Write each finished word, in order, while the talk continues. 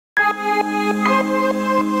Hey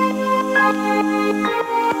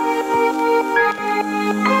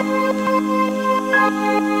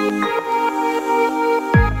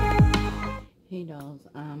dolls,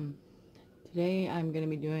 today I'm going to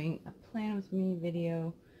be doing a plan with me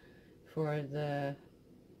video for the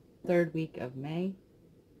 3rd week of May.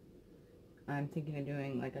 I'm thinking of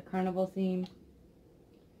doing like a carnival theme,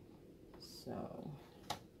 so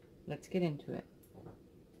let's get into it.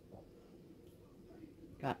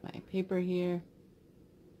 Got my paper here.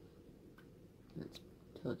 Let's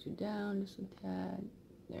tilt you down just a tad.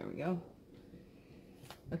 There we go.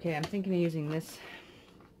 Okay, I'm thinking of using this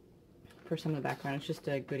for some of the background. It's just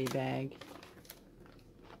a goodie bag.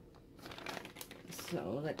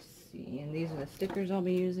 So let's see, and these are the stickers I'll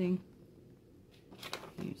be using.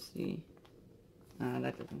 You see,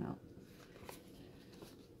 that doesn't help.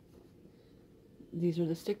 These are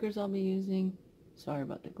the stickers I'll be using. Sorry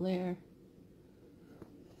about the glare.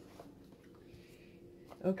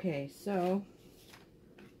 Okay, so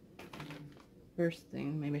first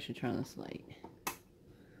thing, maybe I should turn on this light.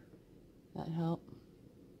 That help?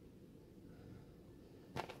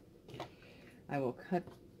 I will cut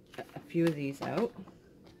a few of these out.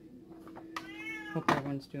 Hope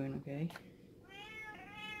everyone's doing okay.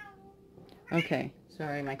 Okay,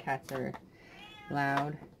 sorry, my cats are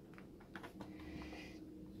loud.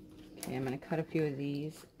 Okay, I'm going to cut a few of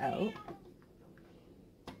these out.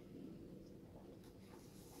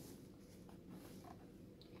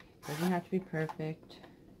 Doesn't have to be perfect.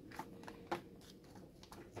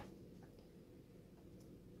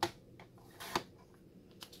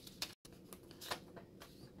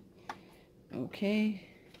 Okay,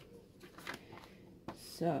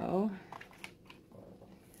 so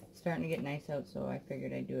it's starting to get nice out, so I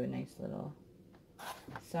figured I'd do a nice little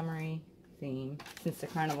summery theme since the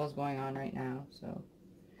carnival's going on right now. So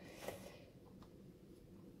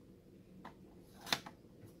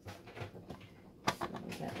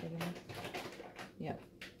is that big enough? Yep.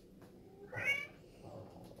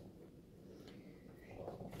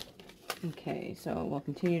 Okay, so we'll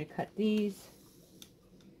continue to cut these.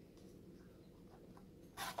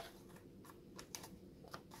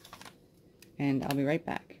 And I'll be right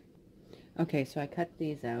back. Okay, so I cut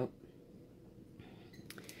these out.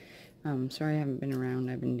 Sorry I haven't been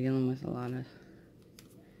around. I've been dealing with a lot of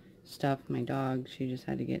stuff. My dog, she just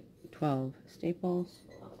had to get 12 staples.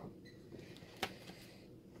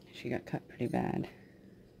 She got cut pretty bad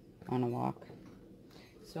on a walk.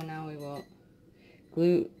 So now we will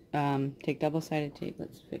glue, take double-sided tape.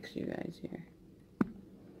 Let's fix you guys here.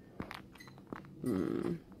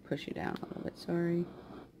 Push you down a little bit, sorry.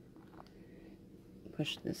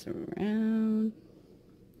 Push this around, and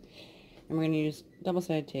we're going to use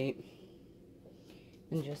double-sided tape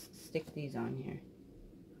and just stick these on here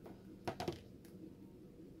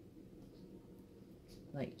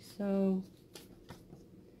like so.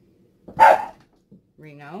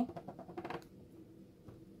 Reno.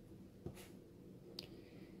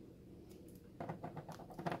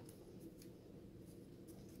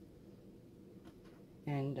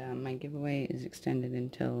 And my giveaway is extended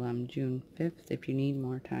until June 5th. If you need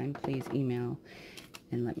more time, please email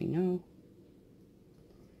and let me know.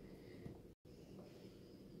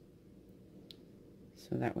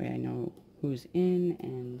 So that way I know who's in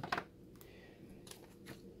and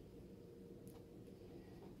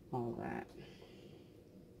all that.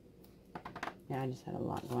 Yeah, I just had a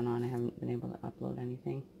lot going on. I haven't been able to upload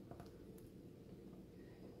anything.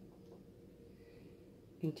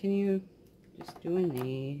 Continue just doing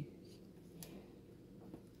these.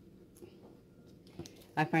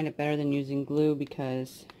 I find it better than using glue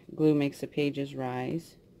because glue makes the pages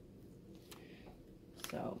rise.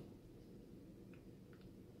 So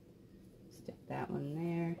stick that one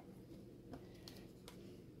there.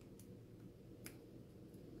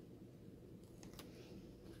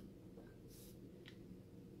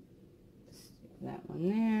 Stick that one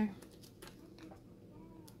there.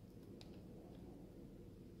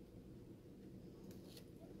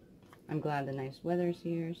 I'm glad the nice weather's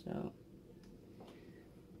here, so,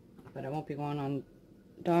 but I won't be going on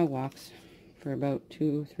dog walks for about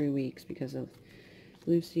 2-3 weeks because of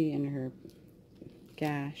Lucy and her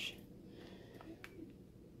gash.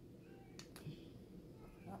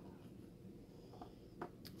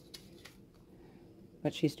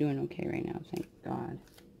 But she's doing okay right now, thank God.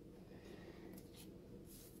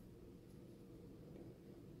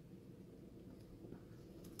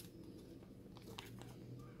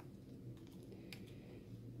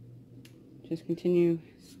 Just continue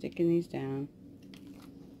sticking these down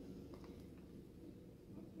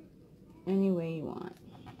any way you want.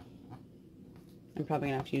 I'm probably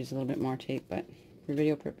going to have to use a little bit more tape, but for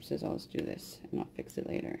video purposes, I'll just do this and I'll fix it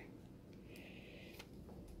later.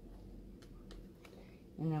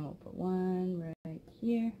 And then we'll put one right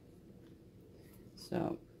here.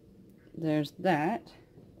 So there's that.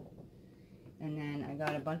 And then I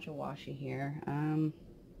got a bunch of washi here.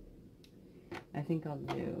 I think I'll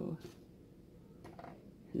do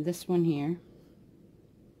this one here.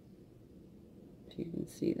 So you can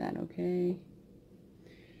see that okay.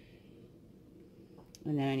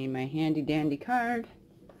 And then I need my handy dandy card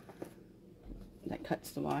that cuts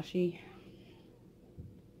the washi.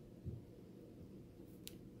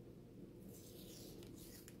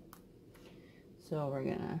 So we're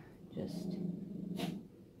gonna just,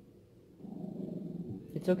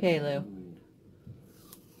 it's okay, Lou.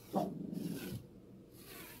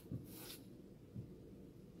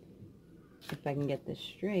 If I can get this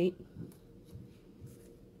straight.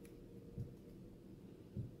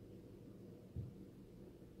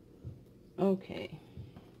 Okay,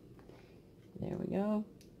 there we go.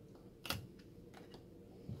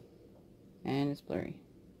 And it's blurry.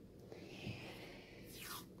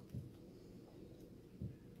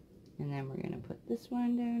 And then we're going to put this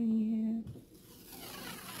one down here.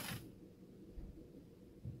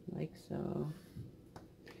 Like so.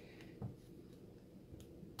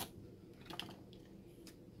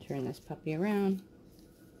 Turn this puppy around.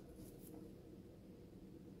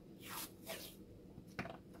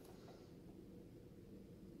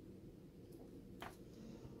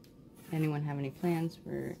 Anyone have any plans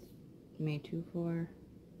for May 2-4?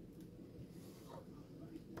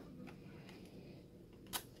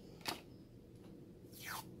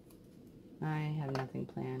 I have nothing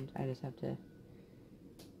planned. I just have to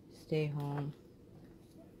stay home,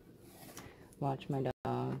 watch my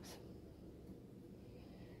dogs.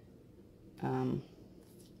 I'm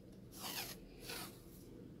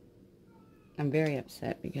very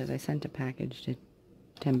upset because I sent a package to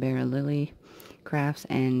Tambera Lily Crafts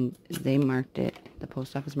and they marked it, the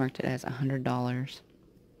post office marked it as $100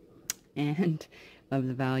 and of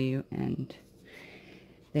the value, and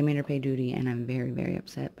they made her pay duty, and I'm very, very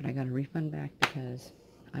upset, but I got a refund back because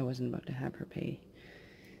I wasn't about to have her pay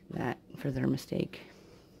that for their mistake.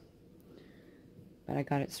 But I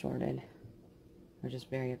got it sorted. I was just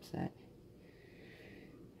very upset.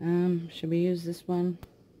 Should we use this one?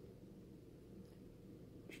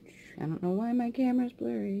 I don't know why my camera's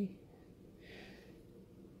blurry.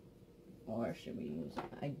 Or should we use,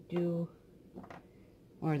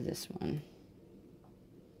 or this one.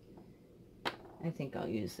 I think I'll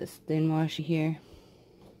use this thin washi here.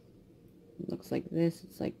 It looks like this.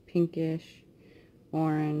 It's like pinkish,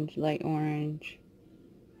 orange, light orange.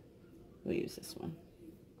 We'll use this one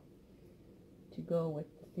to go with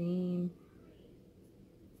the theme.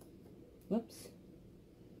 Whoops.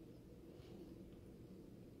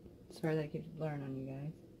 Sorry that I keep blurring on you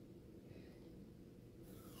guys.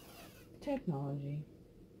 Technology.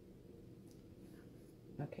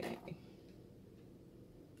 Okay.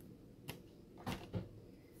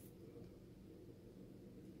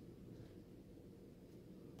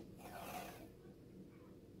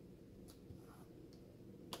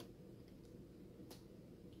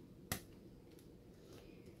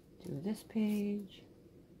 Do this page.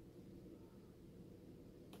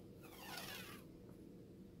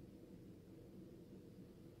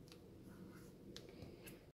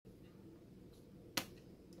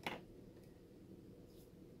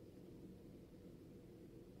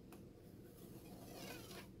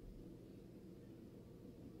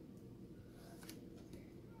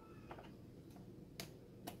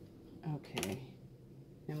 Okay,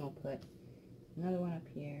 and we'll put another one up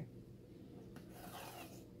here.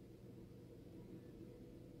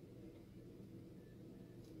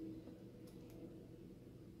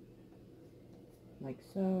 Like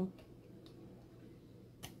so.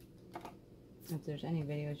 If there's any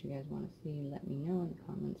videos you guys want to see, let me know in the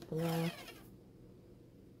comments below.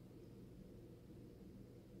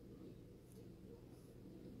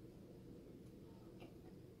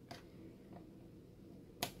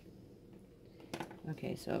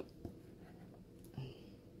 Okay, so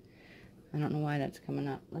I don't know why that's coming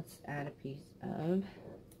up. Let's add a piece of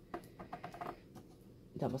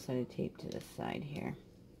double-sided tape to this side here,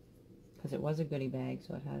 because it was a goodie bag,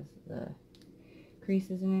 so it has the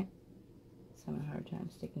creases in it. So I'm having a hard time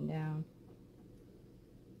sticking down.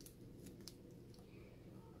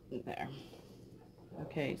 There.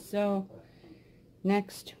 Okay, so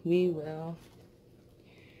next we will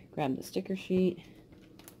grab the sticker sheet.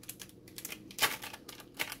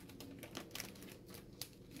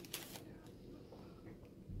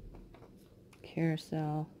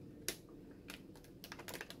 Carousel.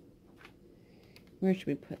 Where should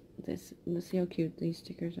we put this? Let's see how cute these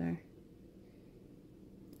stickers are.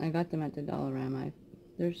 I got them at the Dollarama.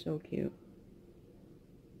 They're so cute.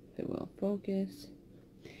 If it will focus.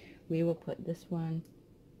 We will put this one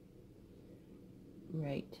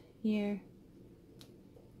right here.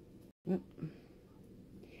 Oop.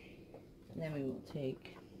 Then we will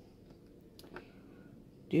take,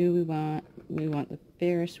 we want the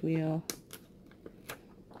Ferris wheel.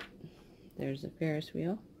 There's the Ferris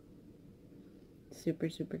wheel. Super,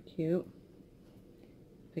 super cute.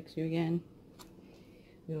 Fix you again.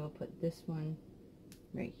 We will put this one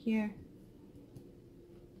right here.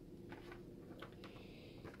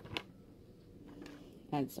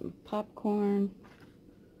 Add some popcorn.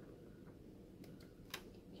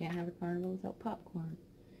 Can't have a carnival without popcorn.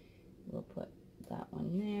 We'll put that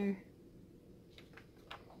one there.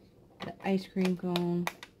 The ice cream cone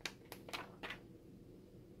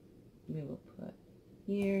we will put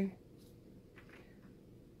here.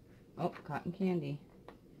 Oh, cotton candy.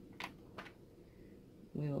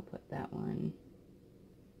 We will put that one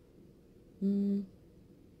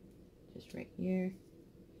just right here.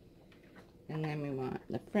 And then we want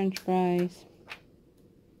the French fries.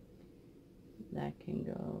 That can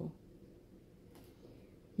go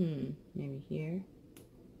maybe here.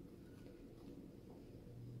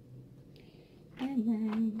 And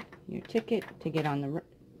then your ticket to get on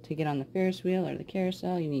the Ferris wheel or the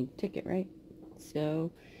carousel, you need a ticket, right?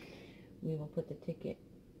 So we will put the ticket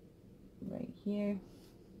right here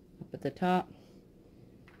up at the top.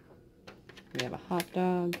 We have a hot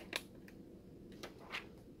dog.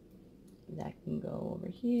 That can go over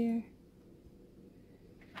here.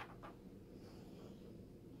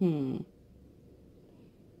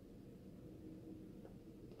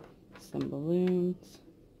 Some balloons,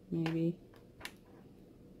 maybe.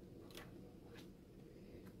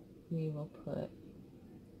 We will put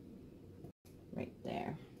right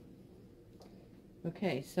there.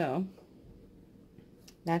 Okay, so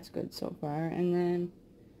that's good so far. And then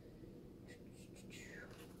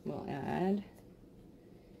we'll add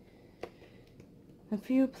a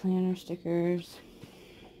few planner stickers.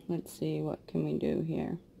 Let's see, what can we do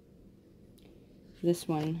here? This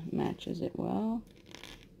one matches it well.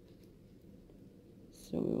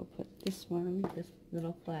 So we will put this one, this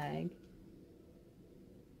little flag,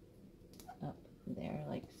 up there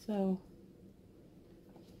like so.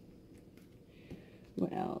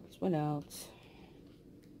 What else? What else?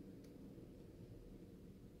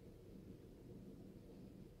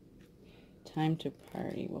 Time to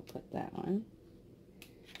party. We'll put that one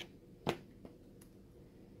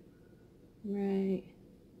right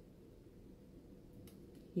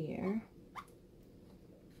here.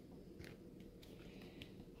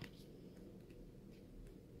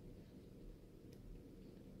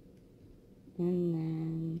 And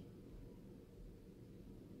then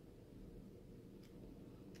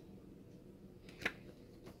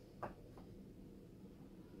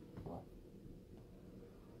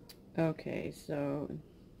okay, so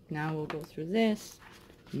now we'll go through this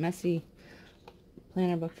messy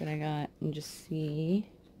planner book that I got and just see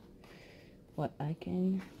what I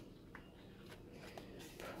can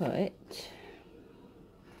put.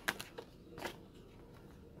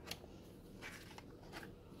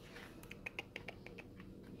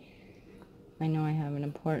 I know I have an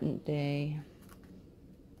important day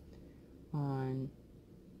on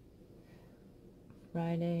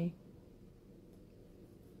Friday.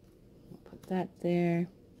 I'll put that there.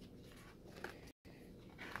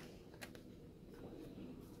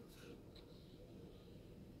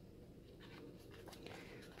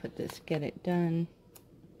 Put this get it done.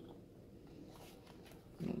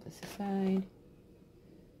 Move this aside.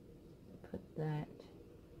 Put that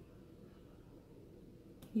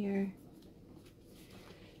here.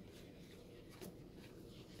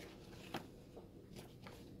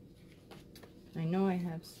 I know I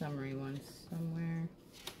have summary ones somewhere.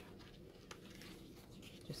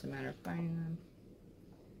 Just a matter of finding them.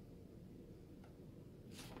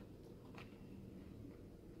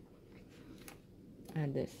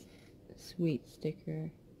 Add this sweet sticker.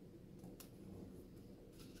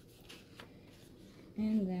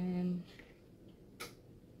 And then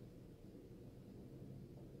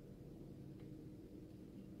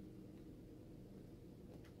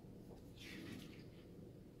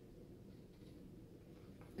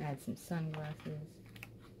add some sunglasses.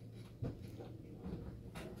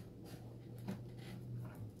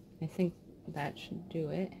 I think that should do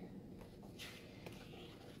it.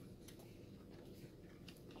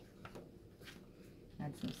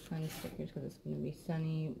 Add some sun stickers because it's going to be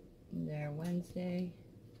sunny there Wednesday.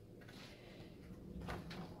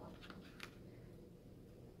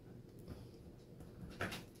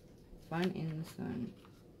 fun in the sun.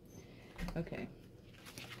 Okay.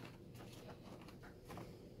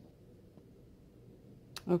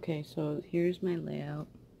 Okay, so here's my layout.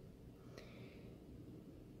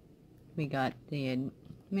 We got the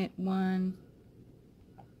admit one.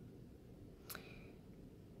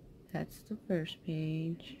 That's the first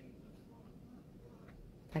page.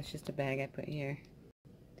 That's just a bag I put here.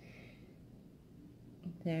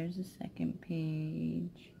 There's the second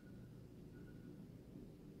page.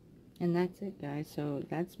 And that's it, guys. So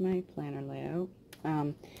that's my planner layout.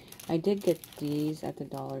 I did get these at the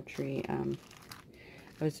Dollar Tree.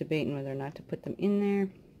 I was debating whether or not to put them in there.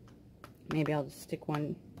 Maybe I'll just stick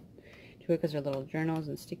one to it because they're little journals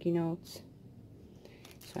and sticky notes.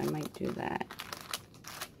 So I might do that.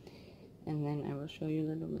 And then I will show you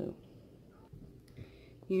little Lou.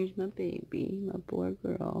 Here's my baby, my poor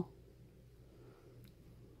girl.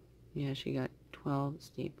 Yeah, she got 12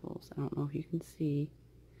 staples. I don't know if you can see.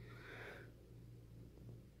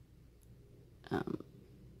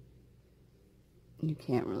 You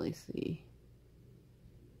can't really see.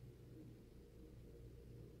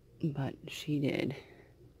 But she did.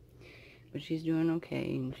 But she's doing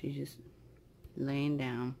okay, and she's just laying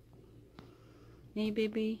down. Hey,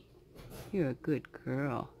 baby. You're a good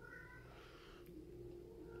girl.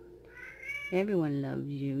 Everyone loves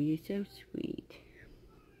you. You're so sweet.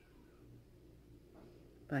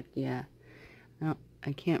 But yeah,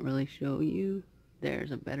 I can't really show you.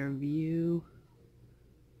 There's a better view.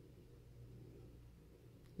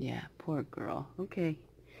 Yeah, poor girl. Okay.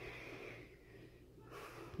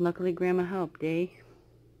 Luckily, Grandma helped, eh?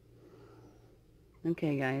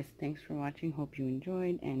 Okay, guys. Thanks for watching. Hope you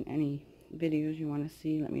enjoyed. And any videos you want to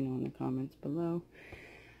see, let me know in the comments below.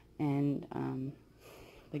 And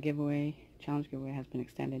the challenge giveaway has been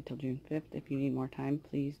extended till June 5th. If you need more time,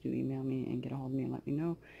 please do email me and get a hold of me and let me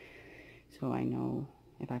know, so I know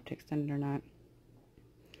if I have to extend it or not.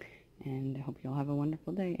 And I hope you all have a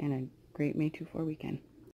wonderful day and a great May 24 weekend.